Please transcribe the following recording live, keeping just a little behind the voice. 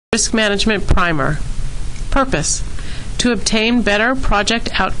Risk Management Primer. Purpose: to obtain better project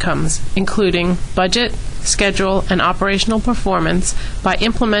outcomes, including budget, schedule, and operational performance by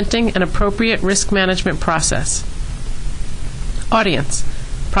implementing an appropriate risk management process. Audience: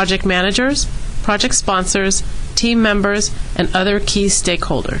 project managers, project sponsors, team members, and other key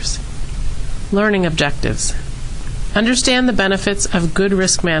stakeholders. Learning objectives: understand the benefits of good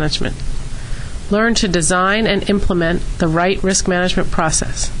risk management. Learn to design and implement the right risk management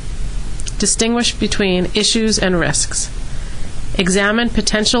process. Distinguish between issues and risks. Examine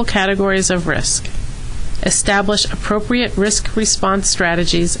potential categories of risk. Establish appropriate risk response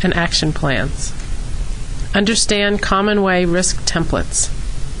strategies and action plans. Understand common way risk templates.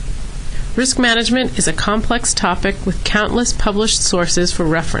 Risk management is a complex topic with countless published sources for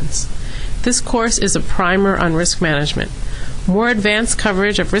reference. This course is a primer on risk management. More advanced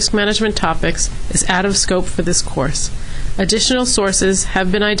coverage of risk management topics is out of scope for this course. Additional sources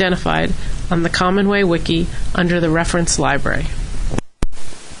have been identified on the Commonway Wiki under the reference library.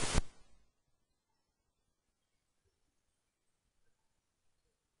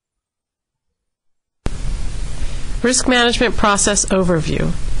 Risk Management Process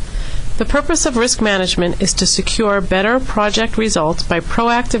Overview. The purpose of risk management is to secure better project results by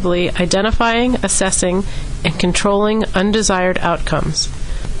proactively identifying, assessing, and controlling undesired outcomes.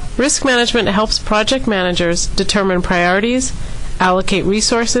 Risk management helps project managers determine priorities, allocate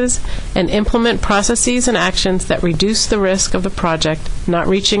resources, and implement processes and actions that reduce the risk of the project not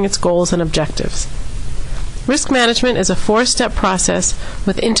reaching its goals and objectives. Risk management is a four-step process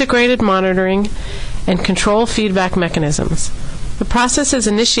with integrated monitoring and control feedback mechanisms. The process is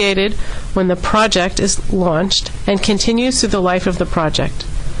initiated when the project is launched and continues through the life of the project.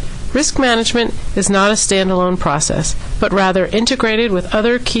 Risk management is not a standalone process, but rather integrated with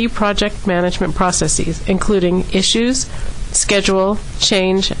other key project management processes, including issues, schedule,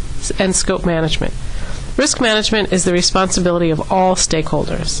 change, and scope management. Risk management is the responsibility of all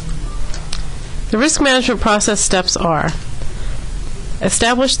stakeholders. The risk management process steps are: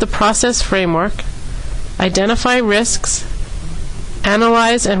 establish the process framework, identify risks,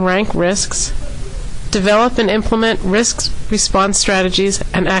 analyze and rank risks, develop and implement risk response strategies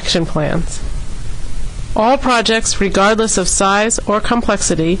and action plans. All projects, regardless of size or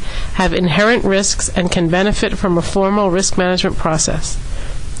complexity, have inherent risks and can benefit from a formal risk management process.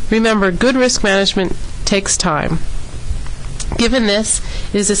 Remember, good risk management takes time. Given this,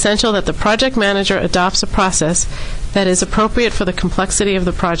 it is essential that the project manager adopts a process that is appropriate for the complexity of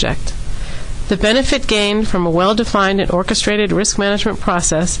the project. The benefit gained from a well-defined and orchestrated risk management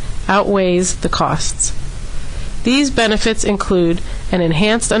process outweighs the costs. These benefits include an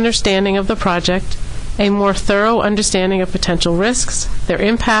enhanced understanding of the project, a more thorough understanding of potential risks, their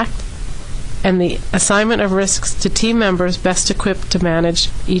impact, and the assignment of risks to team members best equipped to manage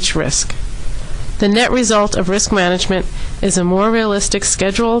each risk. The net result of risk management is a more realistic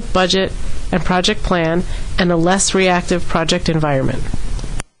schedule, budget, and project plan, and a less reactive project environment.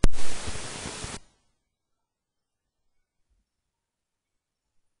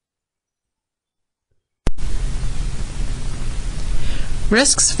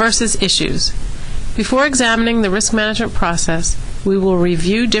 Risks versus issues. Before examining the risk management process, we will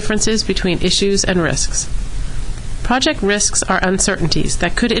review differences between issues and risks. Project risks are uncertainties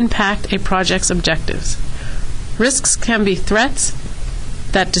that could impact a project's objectives. Risks can be threats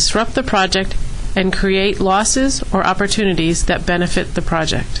that disrupt the project and create losses or opportunities that benefit the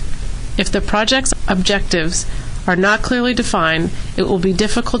project. If the project's objectives are not clearly defined, it will be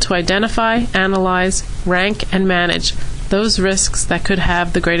difficult to identify, analyze, rank, and manage those risks that could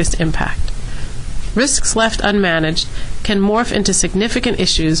have the greatest impact. Risks left unmanaged can morph into significant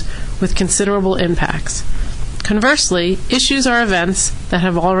issues with considerable impacts. Conversely, issues are events that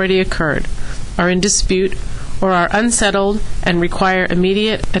have already occurred, are in dispute, or are unsettled and require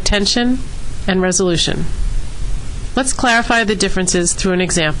immediate attention and resolution. Let's clarify the differences through an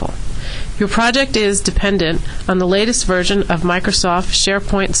example. Your project is dependent on the latest version of Microsoft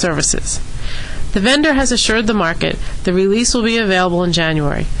SharePoint services. The vendor has assured the market the release will be available in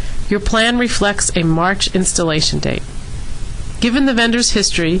January. Your plan reflects a March installation date. Given the vendor's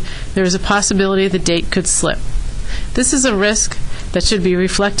history, there is a possibility the date could slip. This is a risk that should be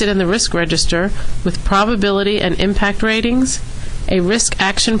reflected in the risk register with probability and impact ratings, a risk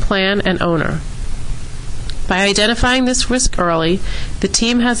action plan, and owner. By identifying this risk early, the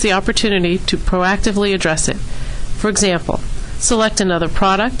team has the opportunity to proactively address it. For example, select another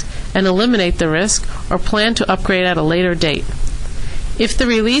product and eliminate the risk, or plan to upgrade at a later date. If the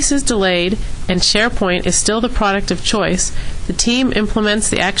release is delayed and SharePoint is still the product of choice, the team implements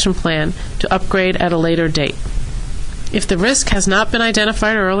the action plan to upgrade at a later date. If the risk has not been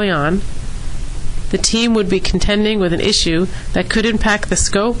identified early on, the team would be contending with an issue that could impact the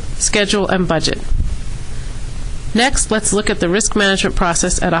scope, schedule, and budget. Next, let's look at the risk management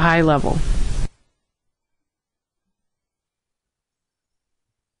process at a high level.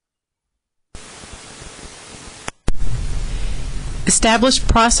 Establish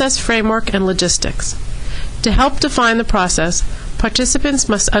process, framework, and logistics. To help define the process, participants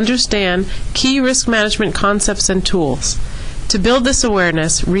must understand key risk management concepts and tools. To build this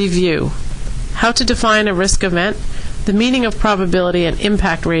awareness, review how to define a risk event, the meaning of probability and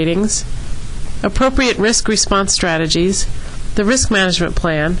impact ratings, appropriate risk response strategies, the risk management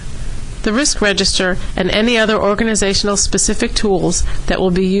plan, the risk register, and any other organizational specific tools that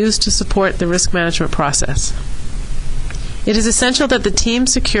will be used to support the risk management process. It is essential that the team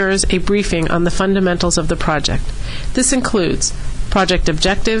secures a briefing on the fundamentals of the project. This includes project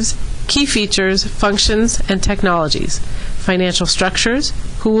objectives, key features, functions, and technologies, financial structures,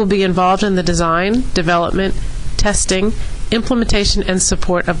 who will be involved in the design, development, testing, implementation, and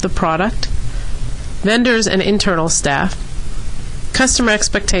support of the product, vendors and internal staff, customer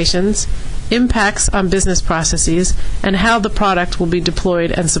expectations, impacts on business processes, and how the product will be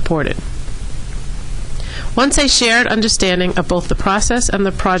deployed and supported. Once a shared understanding of both the process and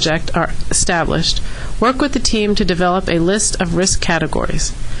the project are established, work with the team to develop a list of risk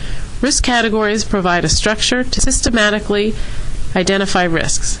categories. Risk categories provide a structure to systematically identify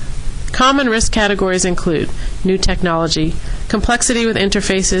risks. Common risk categories include new technology, complexity with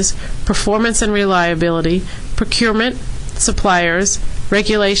interfaces, performance and reliability, procurement, suppliers,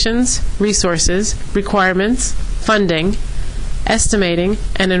 regulations, resources, requirements, funding, estimating,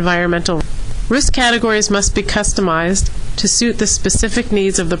 and environmental. Risk categories must be customized to suit the specific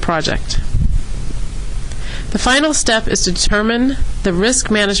needs of the project. The final step is to determine the risk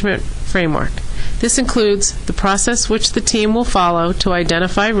management framework. This includes the process which the team will follow to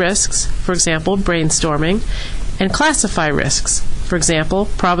identify risks, for example, brainstorming, and classify risks, for example,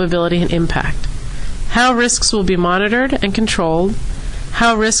 probability and impact, how risks will be monitored and controlled,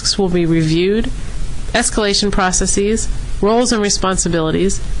 how risks will be reviewed, escalation processes, roles and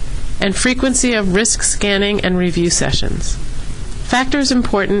responsibilities, and frequency of risk scanning and review sessions. Factors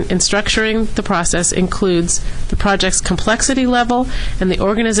important in structuring the process includes the project's complexity level and the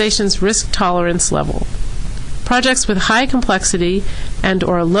organization's risk tolerance level. Projects with high complexity and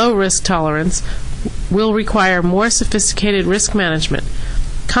or low risk tolerance will require more sophisticated risk management.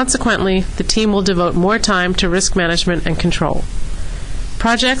 Consequently, the team will devote more time to risk management and control.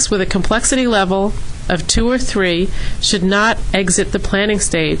 Projects with a complexity level of 2 or 3 should not exit the planning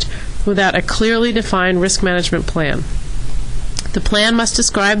stage without a clearly defined risk management plan. The plan must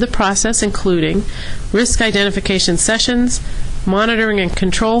describe the process, including risk identification sessions, monitoring and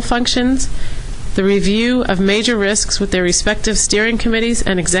control functions, the review of major risks with their respective steering committees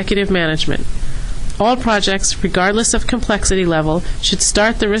and executive management. All projects, regardless of complexity level, should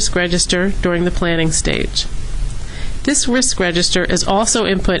start the risk register during the planning stage. This risk register is also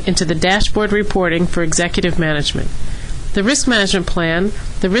input into the dashboard reporting for executive management. The risk management plan,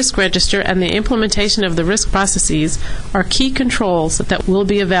 the risk register, and the implementation of the risk processes are key controls that will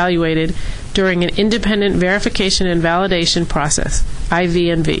be evaluated during an independent verification and validation process,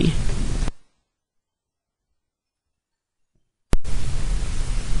 IV&V.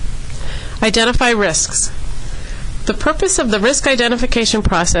 Identify risks. The purpose of the risk identification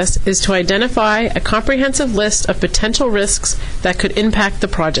process is to identify a comprehensive list of potential risks that could impact the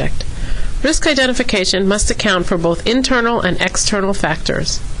project. Risk identification must account for both internal and external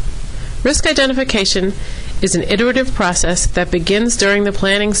factors. Risk identification is an iterative process that begins during the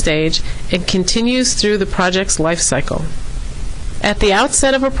planning stage and continues through the project's life cycle. At the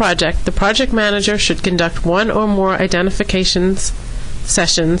outset of a project, the project manager should conduct one or more identification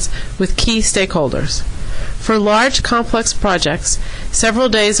sessions with key stakeholders. For large, complex projects, several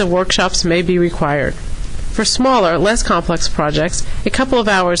days of workshops may be required. For smaller, less complex projects, a couple of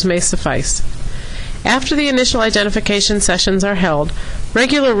hours may suffice. After the initial identification sessions are held,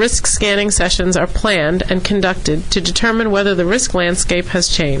 regular risk scanning sessions are planned and conducted to determine whether the risk landscape has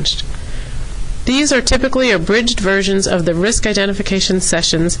changed. These are typically abridged versions of the risk identification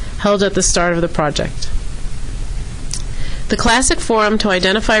sessions held at the start of the project. The classic forum to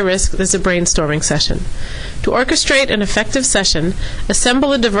identify risk is a brainstorming session. To orchestrate an effective session,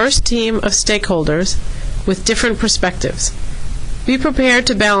 assemble a diverse team of stakeholders with different perspectives. Be prepared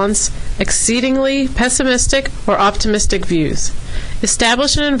to balance exceedingly pessimistic or optimistic views.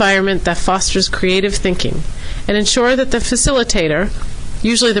 Establish an environment that fosters creative thinking, and ensure that the facilitator,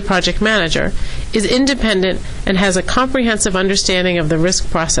 usually the project manager, is independent and has a comprehensive understanding of the risk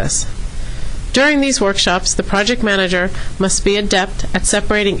process. During these workshops, the project manager must be adept at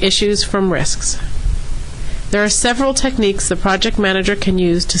separating issues from risks. There are several techniques the project manager can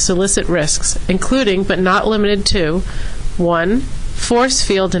use to solicit risks, including but not limited to 1. Force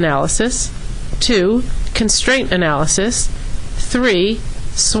field analysis, 2. Constraint analysis, 3.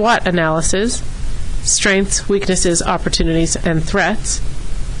 SWOT analysis, strengths, weaknesses, opportunities, and threats,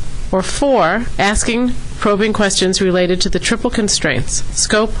 or 4. Asking probing questions related to the triple constraints: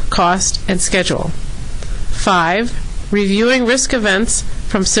 scope, cost, and schedule. 5. Reviewing risk events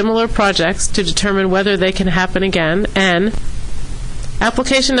from similar projects to determine whether they can happen again, and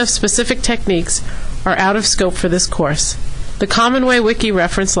application of specific techniques are out of scope for this course. The Commonway Wiki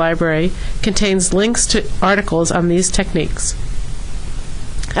reference library contains links to articles on these techniques.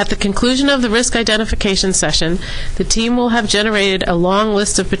 At the conclusion of the risk identification session, the team will have generated a long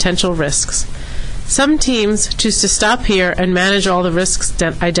list of potential risks. Some teams choose to stop here and manage all the risks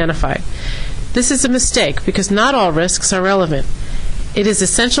identified. This is a mistake because not all risks are relevant. It is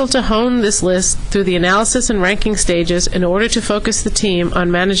essential to hone this list through the analysis and ranking stages in order to focus the team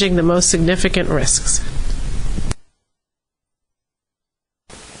on managing the most significant risks.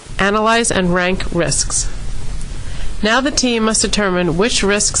 Analyze and rank risks. Now the team must determine which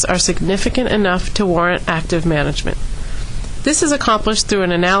risks are significant enough to warrant active management. This is accomplished through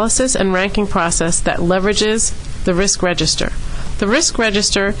an analysis and ranking process that leverages the risk register. The risk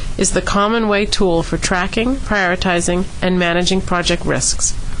register is the Commonway tool for tracking, prioritizing, and managing project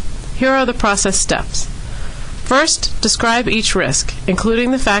risks. Here are the process steps. First, describe each risk, including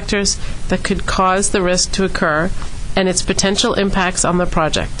the factors that could cause the risk to occur and its potential impacts on the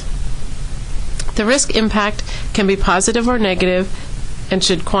project. The risk impact can be positive or negative and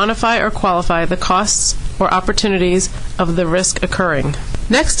should quantify or qualify the costs or opportunities of the risk occurring.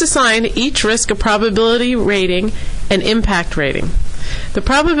 Next, assign each risk a probability rating and impact rating. The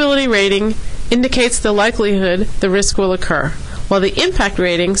probability rating indicates the likelihood the risk will occur, while the impact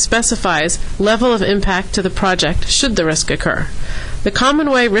rating specifies level of impact to the project should the risk occur. The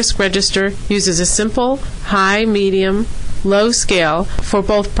Commonway Risk Register uses a simple high, medium, low scale for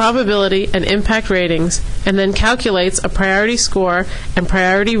both probability and impact ratings, and then calculates a priority score and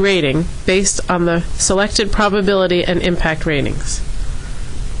priority rating based on the selected probability and impact ratings.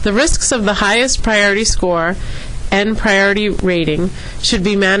 The risks of the highest priority score and priority rating should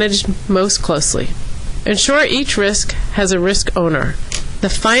be managed most closely. Ensure each risk has a risk owner. The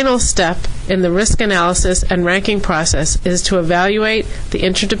final step in the risk analysis and ranking process is to evaluate the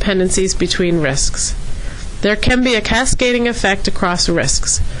interdependencies between risks. There can be a cascading effect across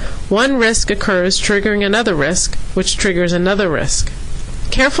risks. One risk occurs triggering another risk, which triggers another risk.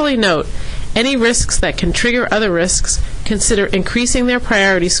 Carefully note any risks that can trigger other risks. Consider increasing their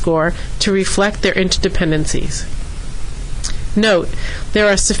priority score to reflect their interdependencies. Note, there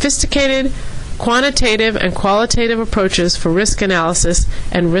are sophisticated quantitative and qualitative approaches for risk analysis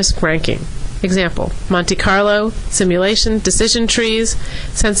and risk ranking. Example, Monte Carlo, simulation, decision trees,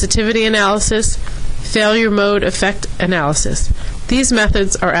 sensitivity analysis, failure mode effect analysis. These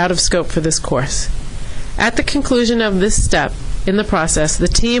methods are out of scope for this course. At the conclusion of this step in the process, the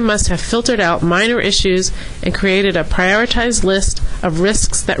team must have filtered out minor issues and created a prioritized list of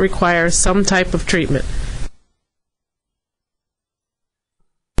risks that require some type of treatment.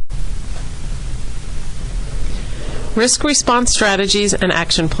 Risk response strategies and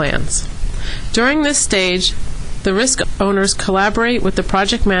action plans. During this stage, the risk owners collaborate with the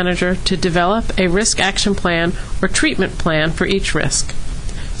project manager to develop a risk action plan or treatment plan for each risk.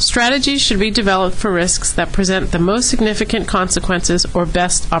 Strategies should be developed for risks that present the most significant consequences or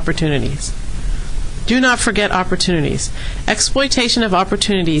best opportunities. Do not forget opportunities. Exploitation of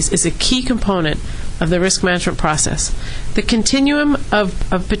opportunities is a key component of the risk management process. The continuum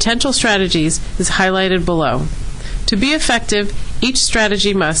of potential strategies is highlighted below. To be effective, each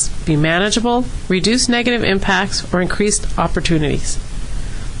strategy must be manageable, reduce negative impacts, or increase opportunities.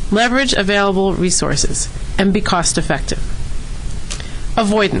 Leverage available resources, and be cost-effective.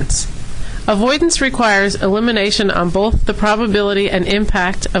 Avoidance. Avoidance requires elimination on both the probability and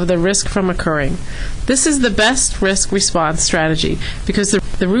impact of the risk from occurring. This is the best risk response strategy because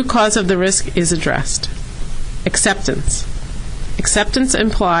the root cause of the risk is addressed. Acceptance. Acceptance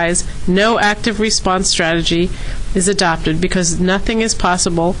implies no active response strategy is adopted because nothing is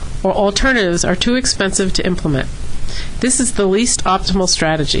possible or alternatives are too expensive to implement. This is the least optimal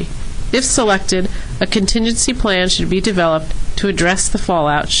strategy. If selected, a contingency plan should be developed to address the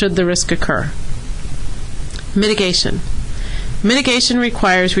fallout should the risk occur. Mitigation. Mitigation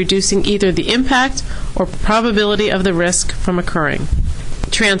requires reducing either the impact or probability of the risk from occurring.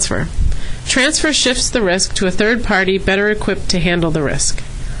 Transfer. Transfer shifts the risk to a third party better equipped to handle the risk.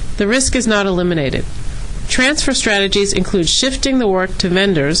 the risk is not eliminated. Transfer strategies include shifting the work to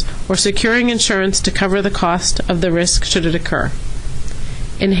vendors or securing insurance to cover the cost of the risk should it occur.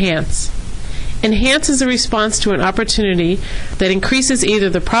 Enhance. Enhance is a response to an opportunity that increases either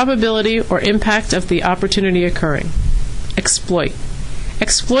the probability or impact of the opportunity occurring. Exploit.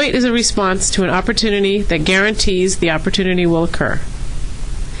 Exploit is a response to an opportunity that guarantees the opportunity will occur.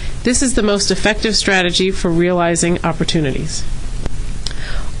 This is the most effective strategy for realizing opportunities.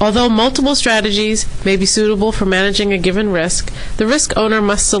 Although multiple strategies may be suitable for managing a given risk, the risk owner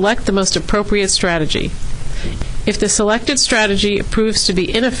must select the most appropriate strategy. If the selected strategy proves to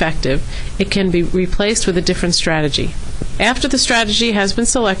be ineffective, it can be replaced with a different strategy. After the strategy has been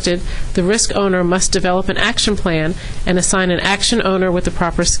selected, the risk owner must develop an action plan and assign an action owner with the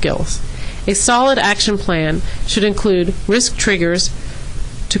proper skills. A solid action plan should include risk triggers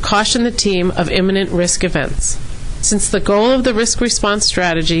to caution the team of imminent risk events. Since the goal of the risk response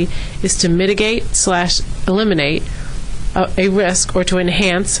strategy is to mitigate/eliminate a risk or to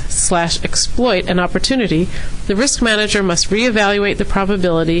enhance/exploit an opportunity, the risk manager must reevaluate the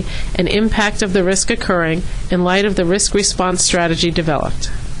probability and impact of the risk occurring in light of the risk response strategy developed.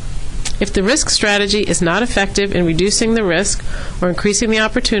 If the risk strategy is not effective in reducing the risk or increasing the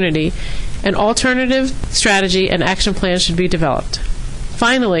opportunity, an alternative strategy and action plan should be developed.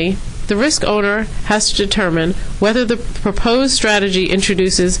 Finally, the risk owner has to determine whether the proposed strategy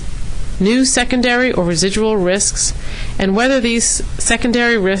introduces new secondary or residual risks, and whether these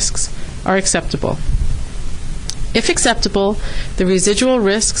secondary risks are acceptable. If acceptable, the residual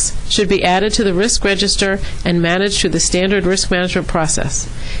risks should be added to the risk register and managed through the standard risk management process.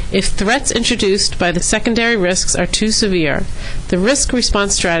 If threats introduced by the secondary risks are too severe, the risk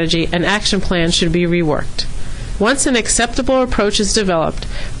response strategy and action plan should be reworked. Once an acceptable approach is developed,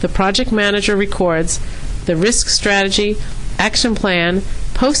 the project manager records the risk strategy, action plan,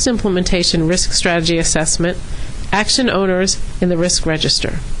 post-implementation risk strategy assessment, action owners in the risk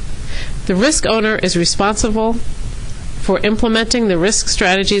register. The risk owner is responsible for implementing the risk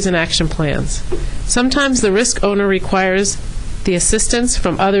strategies and action plans. Sometimes the risk owner requires the assistance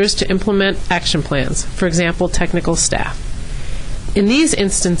from others to implement action plans, for example, technical staff. In these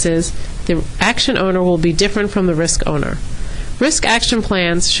instances, the action owner will be different from the risk owner. Risk action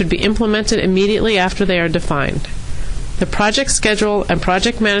plans should be implemented immediately after they are defined. The project schedule and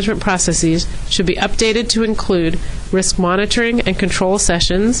project management processes should be updated to include risk monitoring and control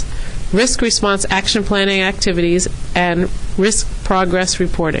sessions, risk response action planning activities, and risk progress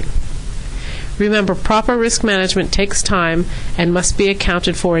reporting. Remember, proper risk management takes time and must be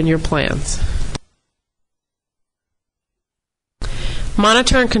accounted for in your plans.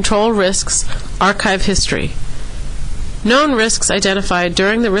 Monitor and control risks, archive history. Known risks identified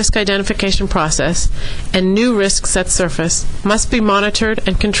during the risk identification process and new risks that surface must be monitored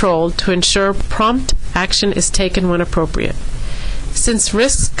and controlled to ensure prompt action is taken when appropriate. Since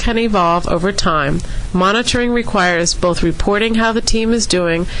risks can evolve over time, monitoring requires both reporting how the team is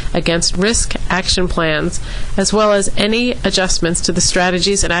doing against risk action plans, as well as any adjustments to the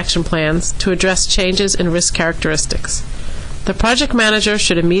strategies and action plans to address changes in risk characteristics. The project manager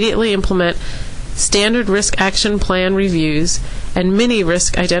should immediately implement standard risk action plan reviews and mini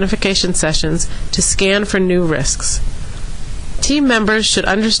risk identification sessions to scan for new risks. Team members should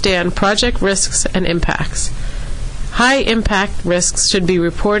understand project risks and impacts. High-impact risks should be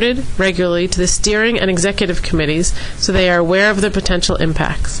reported regularly to the steering and executive committees so they are aware of the potential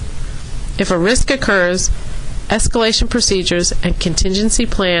impacts. If a risk occurs, escalation procedures and contingency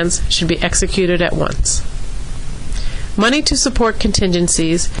plans should be executed at once. Money to support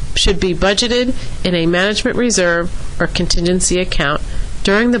contingencies should be budgeted in a management reserve or contingency account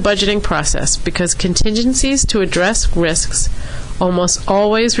during the budgeting process because contingencies to address risks almost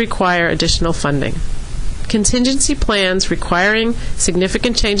always require additional funding. Contingency plans requiring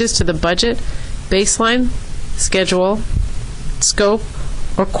significant changes to the budget, baseline, schedule, scope,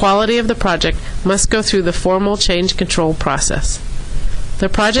 or quality of the project must go through the formal change control process. The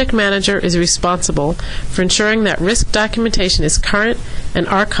project manager is responsible for ensuring that risk documentation is current and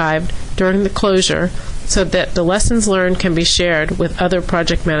archived during the closure so that the lessons learned can be shared with other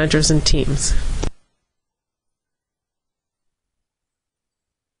project managers and teams.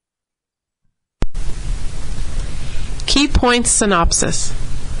 Key points synopsis.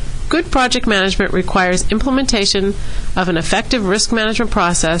 Good project management requires implementation of an effective risk management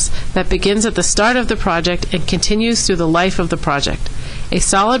process that begins at the start of the project and continues through the life of the project. A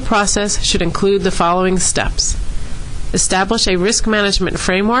solid process should include the following steps. Establish a risk management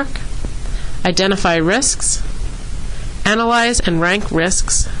framework. Identify risks. Analyze and rank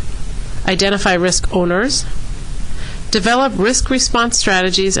risks. Identify risk owners. Develop risk response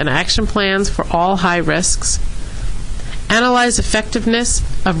strategies and action plans for all high risks. Analyze effectiveness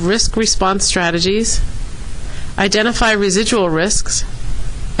of risk response strategies. Identify residual risks.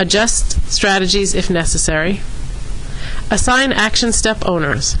 Adjust strategies if necessary. Assign action step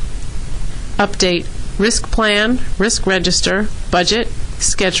owners. Update risk plan, risk register, budget,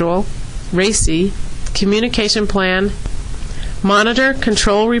 schedule, RACI, communication plan. Monitor,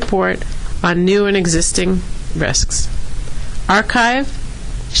 control, report on new and existing risks. Archive,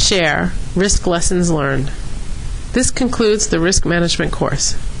 share risk lessons learned. This concludes the risk management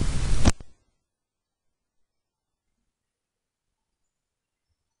course.